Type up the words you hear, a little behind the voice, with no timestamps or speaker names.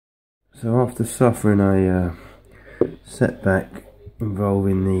So after suffering a setback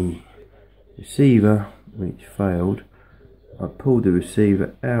involving the receiver, which failed, I pulled the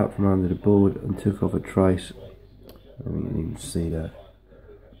receiver out from under the board and took off a trace. I don't think you can see that.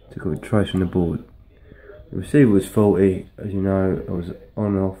 Took off a trace from the board. The receiver was faulty, as you know. I was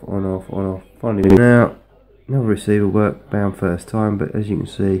on off. Finally now, another receiver worked, bound first time, but as you can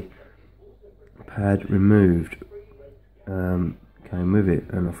see, pad removed came with it,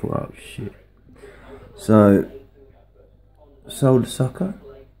 and I thought, oh shit. So sold the sucker,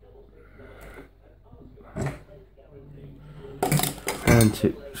 hand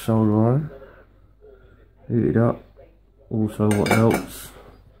tip solder iron, heated up. Also what helps,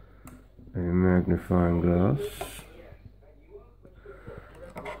 a magnifying glass,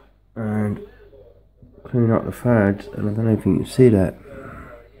 and clean up the pads. And I don't know if you can see that.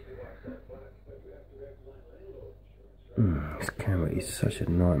 This camera is such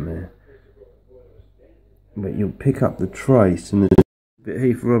a nightmare. But you'll pick up the trace, and the bit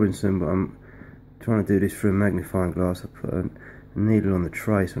Heath Robinson, but I'm trying to do this through a magnifying glass. I put a needle on the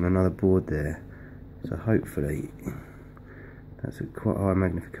trace on another board there, so hopefully that's a quite high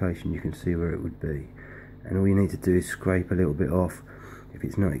magnification, you can see where it would be. And all you need to do is scrape a little bit off if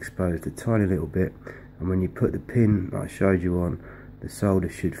it's not exposed, a tiny little bit, and when you put the pin that I showed you on, the solder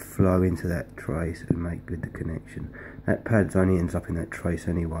should flow into that trace and make good the connection. That pad's only ends up in that trace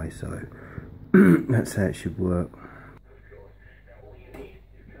anyway, so that's how it should work.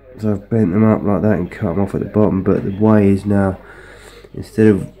 So I've bent them up like that and cut them off at the bottom, but the way is now, instead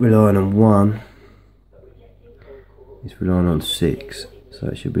of relying on one, it's relying on 6, so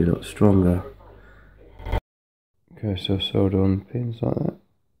it should be a lot stronger. Okay, so I've soldered on pins like that.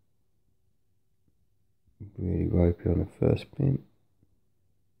 Really ropey on the first pin.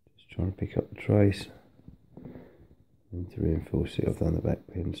 Just trying to pick up the trace. And to reinforce it, I've done the back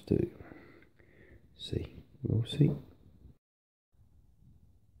pins too. See, we'll see.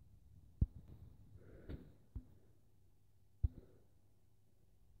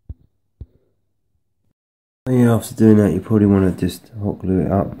 After doing that, you probably want to just hot glue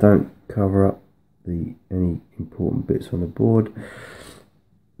it up. Don't cover up any important bits on the board,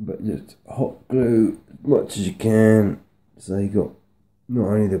 but just hot glue as much as you can. So you got not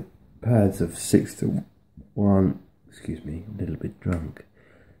only the pads of 6:1, excuse me, a little bit drunk,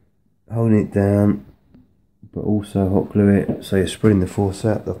 holding it down, but also hot glue it so you're spreading the force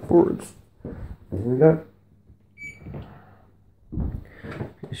out the forwards. There we go.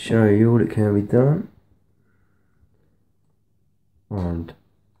 To show you all it can be done. And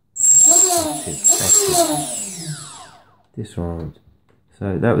disarmed.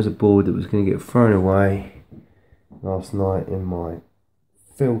 So that was a board that was going to get thrown away last night in my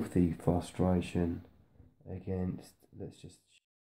filthy frustration against, let's just